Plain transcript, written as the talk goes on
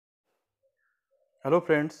Hello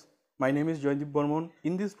friends, my name is Joydeep Burman.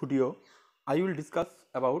 In this video, I will discuss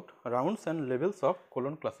about rounds and levels of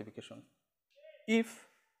colon classification. If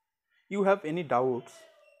you have any doubts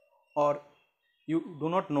or you do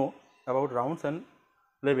not know about rounds and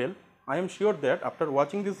level, I am sure that after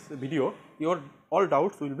watching this video, your all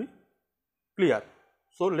doubts will be clear.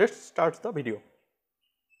 So let's start the video.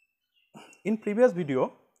 In previous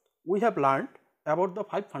video, we have learned about the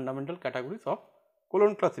 5 fundamental categories of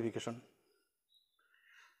colon classification.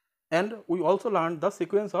 And we also learned the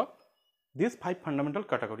sequence of these 5 fundamental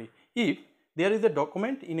category. If there is a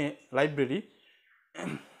document in a library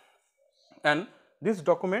and this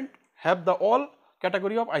document have the all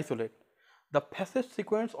category of isolate, the passage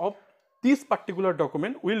sequence of this particular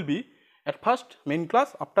document will be at first main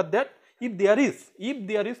class. After that, if there is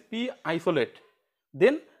p isolate,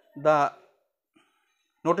 then the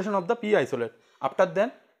notation of the p isolate. After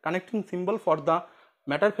that, connecting symbol for the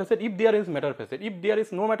matter facet if there is matter facet. If there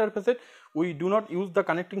is no matter facet, we do not use the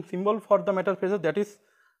connecting symbol for the matter facet, that is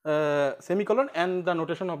semicolon and the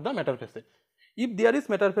notation of the matter facet. If there is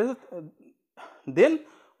matter facet, then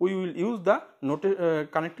we will use the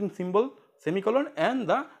connecting symbol semicolon and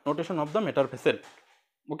the notation of the matter facet.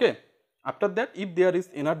 Okay. After that, if there is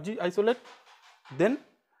energy isolate, then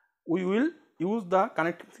we will use the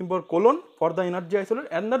connecting symbol colon for the energy isolate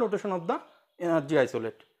and the notation of the energy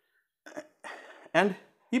isolate. And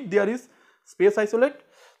if there is space isolate,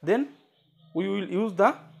 then we will use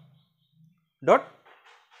the dot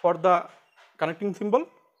for the connecting symbol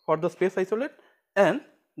for the space isolate and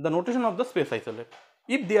the notation of the space isolate.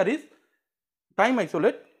 If there is time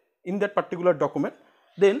isolate in that particular document,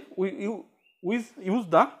 then we use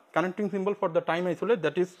the connecting symbol for the time isolate,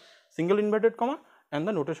 that is single inverted comma and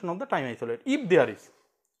the notation of the time isolate. If there is,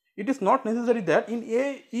 it is not necessary that in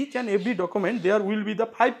each and every document there will be the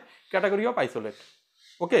 5 category of isolate.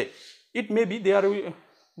 Okay, it may be there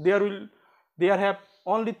have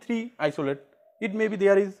only 3 isolate, it may be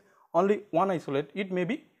there is only 1 isolate, it may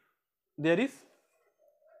be there is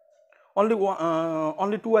only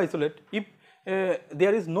 2 isolate. If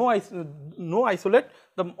there is no isolate,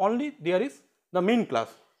 only there is the main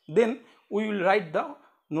class, then we will write the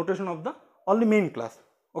notation of the only main class.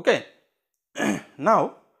 Okay.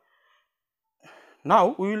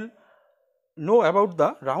 Now we will know about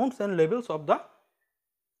the rounds and levels of the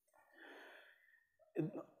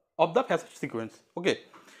passage sequence. Okay,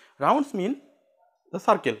 rounds mean the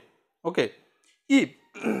circle. Okay, if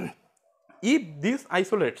these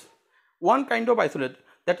isolates, one kind of isolate,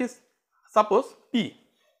 that is suppose p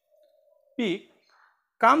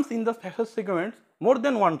comes in the passage sequence more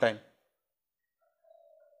than one time.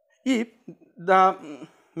 If the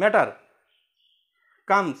matter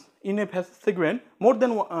comes in a passage sequence more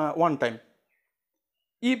than one time,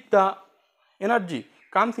 if the energy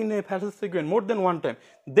comes in a passage sequence more than one time,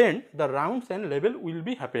 then the rounds and level will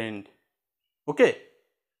be happened. Okay.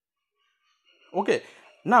 Okay.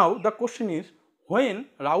 Now the question is, when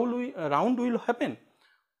round will happen,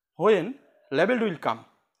 when level will come.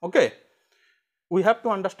 Okay. We have to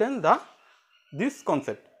understand this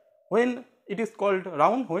concept. When it is called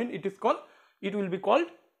round, when it will be called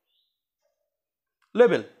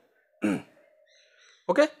level.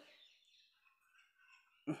 Okay.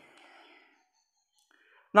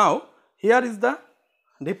 Now here is the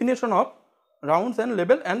definition of rounds and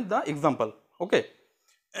level and the example. Okay.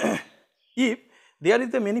 If there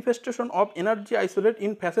is a manifestation of energy isolate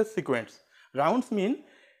in passage sequence, rounds mean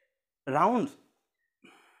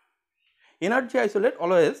energy isolate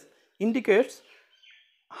always indicates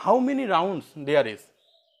how many rounds there is.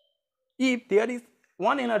 If there is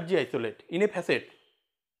one energy isolate in a facet,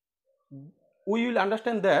 we will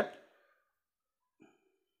understand that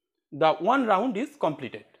the one round is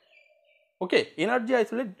completed. Okay, energy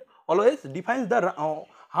isolate always defines the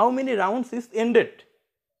how many rounds is ended.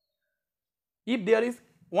 If there is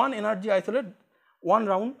one energy isolate, one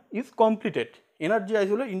round is completed. Energy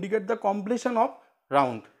isolate indicate the completion of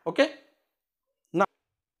round. Okay.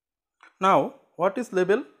 Now what is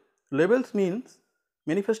level? Levels means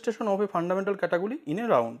manifestation of a fundamental category in a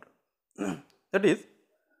round. That is,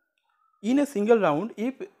 in a single round,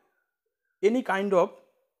 if any kind of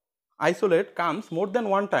isolate comes more than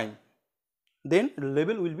one time, then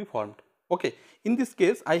level will be formed. Okay. In this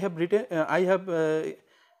case, I have given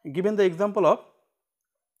the example of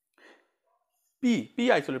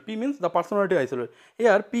p isolate. P means the personality isolate.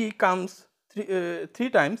 Here p comes three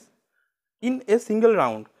times in a single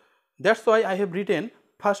round. That's why I have written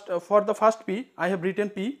first for the first p I have written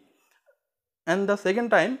p, and the second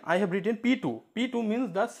time I have written p2. P2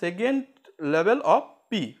 means the second level of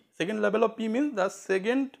p. Second level of p means the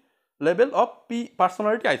second level of p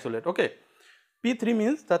personality isolate. Okay. P3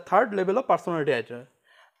 means the third level of personality isolate.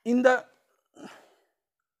 In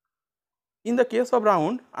the case of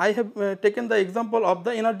round, I have taken the example of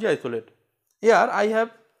the energy isolate. Here I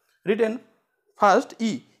have written first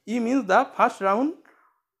E. E means the first round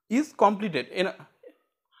is completed.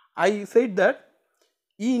 I said that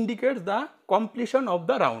E indicates the completion of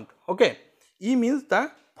the round. Okay. E means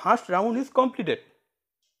the first round is completed.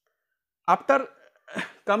 After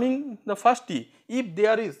coming the first E, if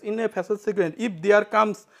there is in a phase sequence, if there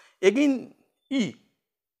comes again E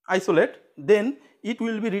isolate, then it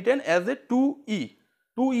will be written as a 2E.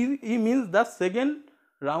 2E means the second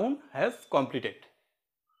round has completed.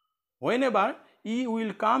 Whenever E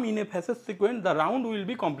will come in a phase sequence, the round will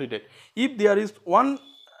be completed. If there is one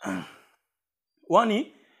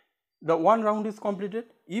E, the one round is completed.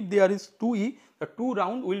 If there is 2E, the 2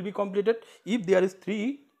 round will be completed. If there is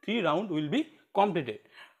 3E, 3 round will be completed.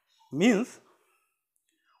 Means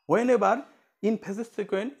whenever in phase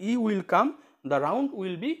sequence E will come, the round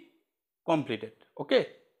will be completed. Okay.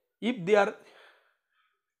 If they are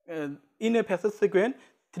in a phase sequence,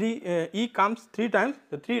 E comes 3 times,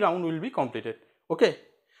 the 3 round will be completed. Okay.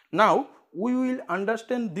 Now we will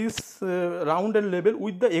understand this round and level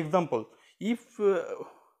with the example. If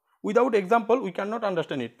without example we cannot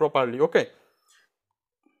understand it properly. Okay.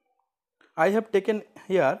 I have taken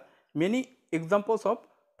here many examples of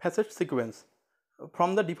facet sequence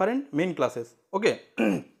from the different main classes. Okay.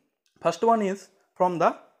 First one is from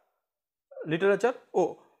the literature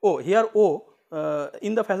O. Here O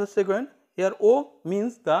in the facet sequence, here O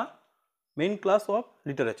means the main class of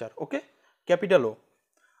literature. Okay. Capital O.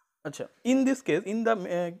 Achha. In this case, in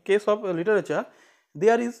the case of literature,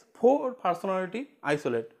 there is 4 personality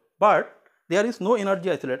isolate, but there is no energy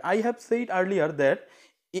isolate. I have said earlier that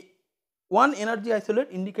one energy isolate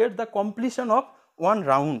indicates the completion of one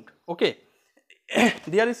round. Okay.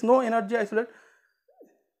 There is no energy isolate.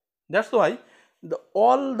 That is why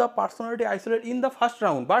all the personality isolate in the first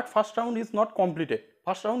round, but first round is not completed.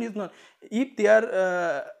 First round is not. If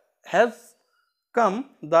there has come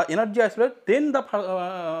the energy isolate, then the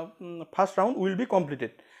first round will be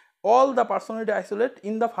completed. All the personality isolate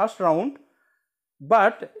in the first round,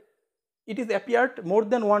 but it is appeared more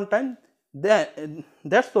than one time. That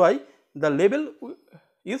is why the label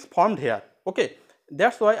is formed here. Okay.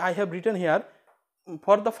 That is why I have written here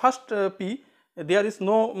for the first P there is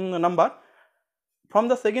no number. From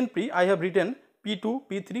the second P I have written P2,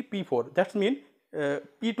 P3, P4. That means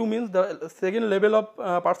P2 means the second level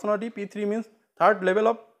of personality, P3 means third level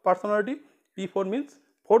of personality, P4 means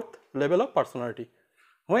fourth level of personality.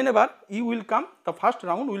 Whenever E will come, the first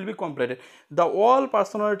round will be completed. The all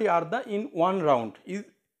personality are the in one round is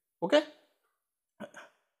okay,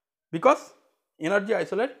 because energy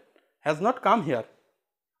isolate has not come here.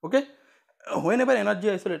 Okay. Whenever energy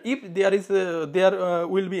isolate, if there is there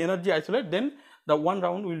will be energy isolate, then the one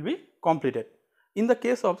round will be completed. In the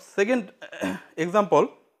case of second example,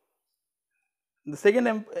 the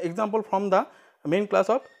second example from the main class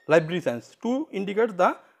of library science, 2 indicates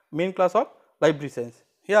the main class of library science.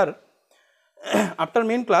 Here after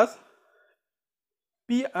main class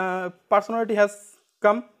P personality has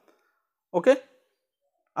come. Okay.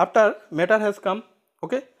 After matter has come.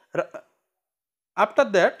 Okay. After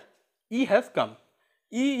that E has come.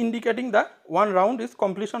 E indicating the one round is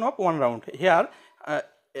completion of one round. Here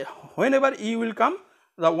whenever E will come,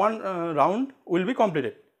 the one round will be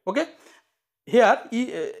completed. Okay. Here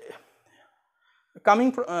E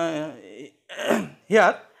coming from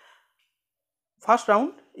here first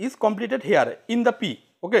round is completed here in the P.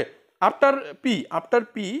 Okay. After P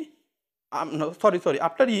no, sorry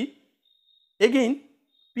after E again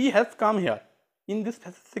P has come here. In this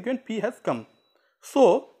sequence P has come.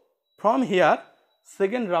 So from here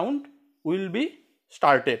second round will be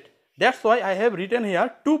started. That is why I have written here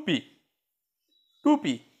 2P.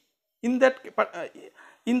 2P. In that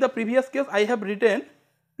in the previous case I have written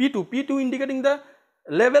P2. P2 indicating the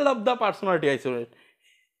level of the personality isolate.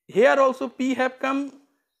 Here also P have come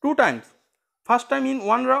 2 times. First time in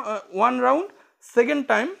one round, second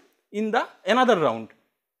time in the another round.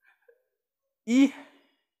 E,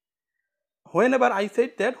 whenever I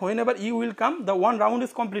said that whenever E will come, the one round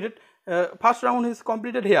is completed. First round is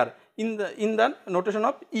completed here in the notation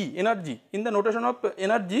of E, energy. In the notation of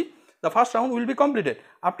energy, the first round will be completed.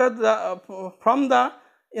 After the from the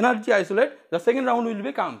energy isolate, the second round will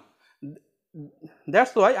be come. That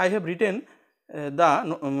is why I have written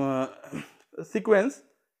the sequence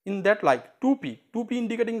in that like 2P. 2P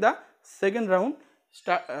indicating the second round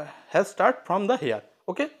has start from the here.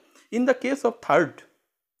 Okay. In the case of third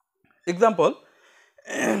example,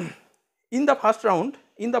 in the first round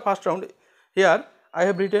here I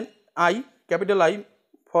have written I capital I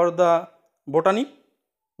for the botany,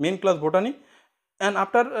 main class botany, and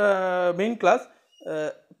after main class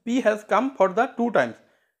P has come for the 2 times.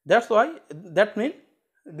 That's why that means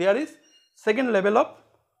there is second level of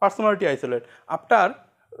personality isolate. After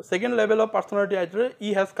second level of personality isolate,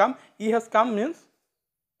 E has come. E has come means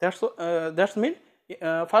that's mean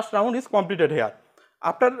first round is completed here.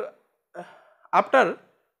 After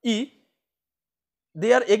E,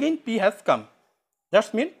 there again P has come.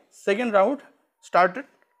 That's mean second round started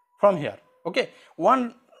from here. Okay,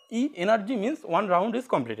 one E energy means one round is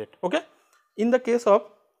completed. Okay, in the case of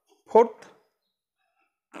fourth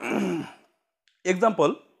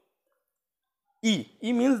example, E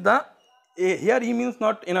means the here E means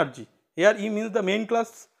not energy, here E means the main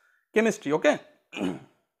class chemistry. Okay,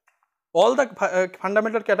 all the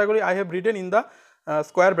fundamental category I have written in the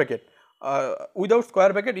square bracket. Without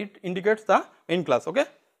square bracket it indicates the main class. Okay,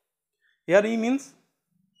 here E means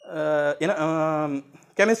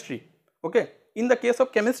chemistry. Okay, in the case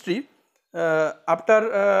of chemistry,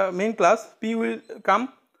 after main class P will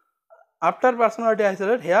come. After personality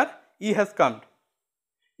isolate, here E has come.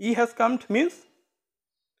 E has come means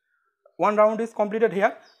one round is completed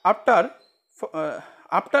here. After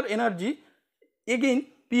energy, again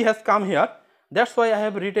P has come here. That's why I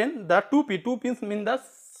have written the 2P. 2P means the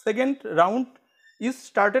second round is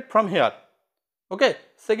started from here. Okay,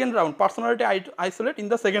 second round personality isolate in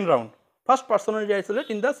the second round. First personality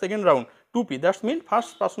isolate in the second round 2P. That means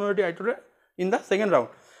first personality isolate in the second round.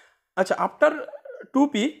 Achha, after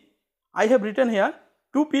 2P, I have written here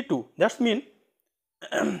 2P2. That means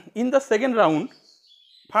in the second round,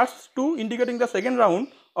 first 2 indicating the second round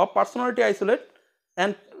of personality isolate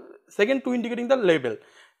and second 2 indicating the label.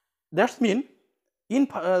 That means in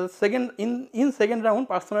second round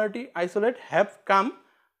personality isolate have come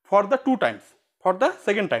for the 2 times, for the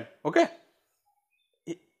second time. Okay,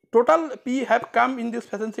 total P have come in this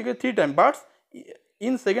fashion sequence 3 times, but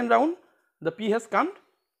in second round the P has come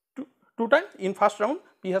 2 times. In first round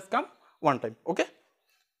P has come 1 time. Okay,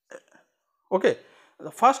 okay.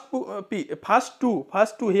 The first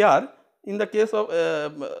two here in the case of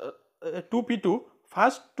 2P2,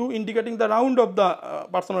 first 2 indicating the round of the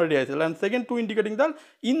personality isolate and second 2 indicating the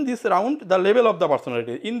in this round the level of the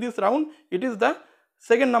personality. In this round it is the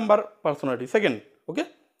second number personality, second. Okay,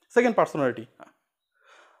 second personality.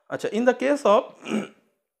 Achha, in the case of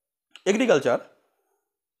agriculture,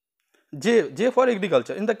 J for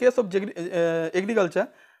agriculture. In the case of agriculture,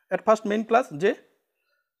 at first main class J,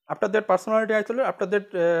 after that personality isolate, after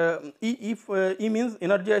that E means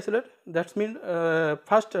energy isolate. That means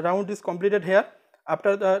first round is completed here.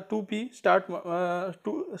 After the 2P start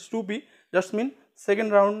 2P, that means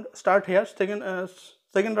second round start here.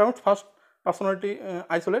 Second round first personality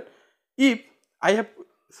isolate. If I have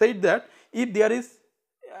said that if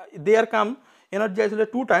there come energy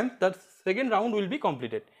isolate 2 times, that second round will be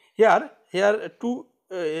completed. Here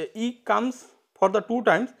E comes for the 2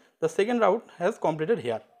 times, the second round has completed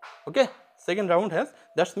here. Okay, second round has,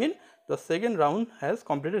 that means the second round has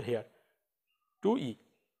completed here 2E.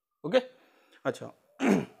 Okay, achha.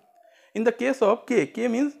 In the case of K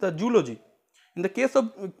means the zoology. In the case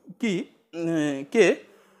of K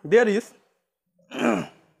there is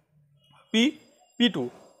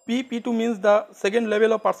P2. P2 means the second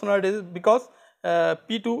level of personality, because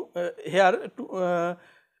P2 here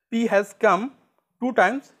P has come 2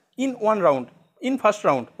 times in 1 round, in first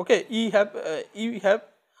round. Okay, E have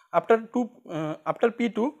after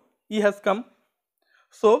P2 E has come,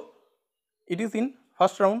 so it is in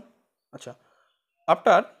first round. Achha.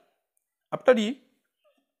 After E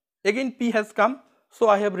again P has come, so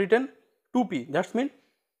I have written 2P. That means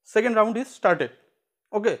second round is started.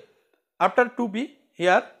 Okay, after 2P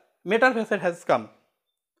here metaphyset has come.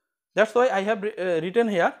 That's why I have written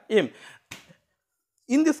here M.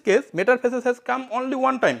 In this case metaphyset has come only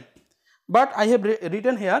 1 time, but I have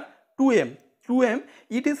written here 2M. 2M,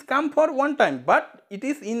 it is come for 1 time, but it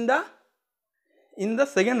is in the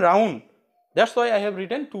second round. That's why I have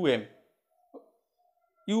written 2M.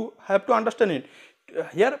 You have to understand it.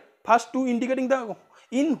 Here first 2 indicating the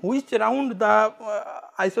in which round the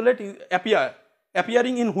isolate is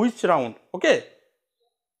appearing in which round. Okay,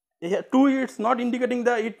 here 2 is not indicating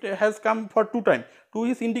the it has come for 2 times. 2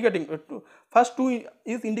 is indicating first 2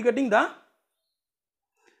 is indicating the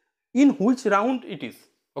in which round it is.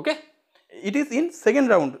 Okay, it is in second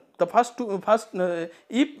round. The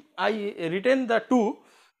if I retain the 2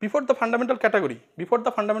 before the fundamental category,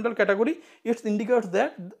 it indicates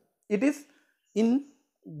that it is in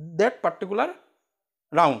that particular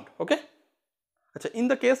round. Okay, achha, in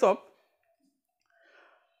the case of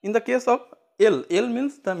L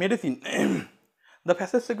means the medicine. The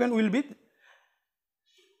phase sequence will be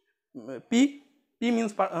P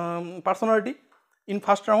means personality in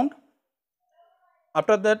first round.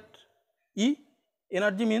 After that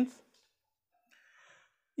energy means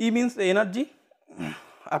energy.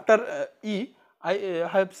 After I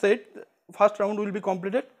have said first round will be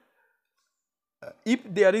completed. If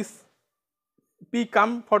there is P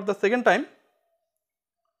come for the second time,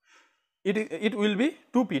 it will be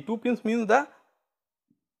 2P. 2P means the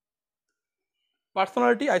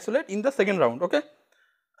personality isolate in the second round. Okay.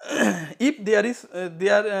 If there is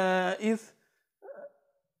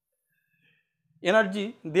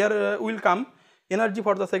energy, there will come energy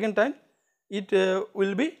for the second time, it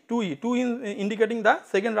will be 2E. 2 in indicating the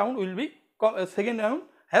second round will be second round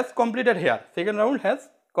has completed here. Second round has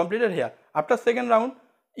completed here. After second round,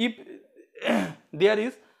 if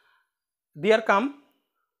there come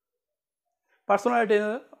personality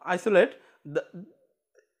isolate,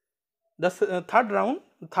 the third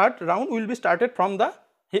round will be started from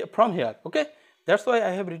here. Okay, that's why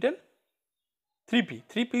I have written 3P.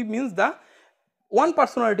 3P means the one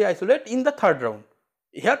personality isolate in the third round.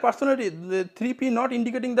 Here personality, the 3P not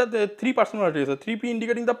indicating that the three personalities, so 3P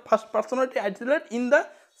indicating the first personality isolate in the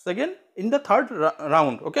third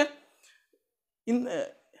round. Okay. In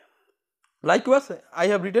likewise, I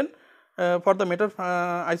have written for the matter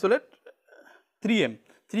isolate 3M.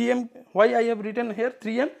 3M, why I have written here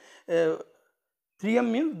 3M? 3M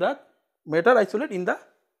means the matter isolate in the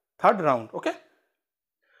third round. Okay.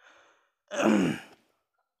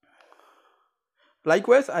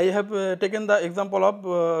 Likewise, I have taken the example of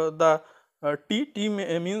the T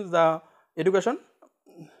means the education.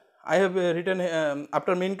 I have written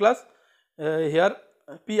after main class, here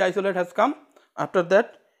P isolate has come. After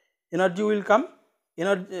that energy will come.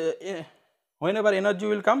 Whenever energy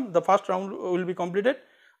will come, the first round will be completed.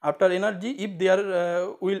 After energy, if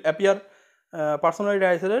there will appear personality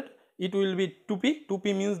isolate, it will be 2P.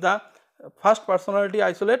 2P means the first personality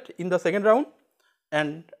isolate in the second round,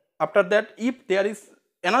 and after that, if there is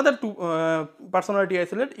another personality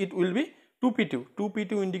isolate, it will be 2P2.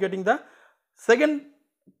 2P2 indicating the second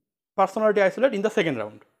personality isolate in the second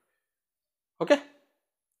round. Okay.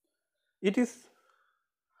 It is,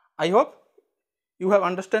 I hope you have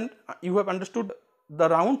understood the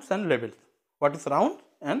rounds and levels. What is round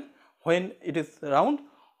and when it is round,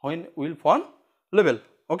 when we will form level.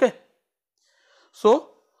 Okay.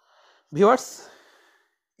 So, viewers,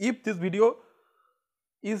 if this video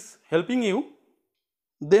is helping you,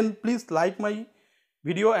 then please like my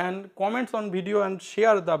video and comments on video and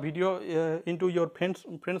share the video into your friend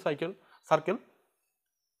circle.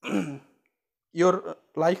 Your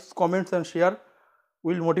likes, comments and share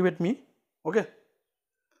will motivate me. Okay.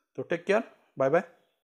 So take care. Bye bye.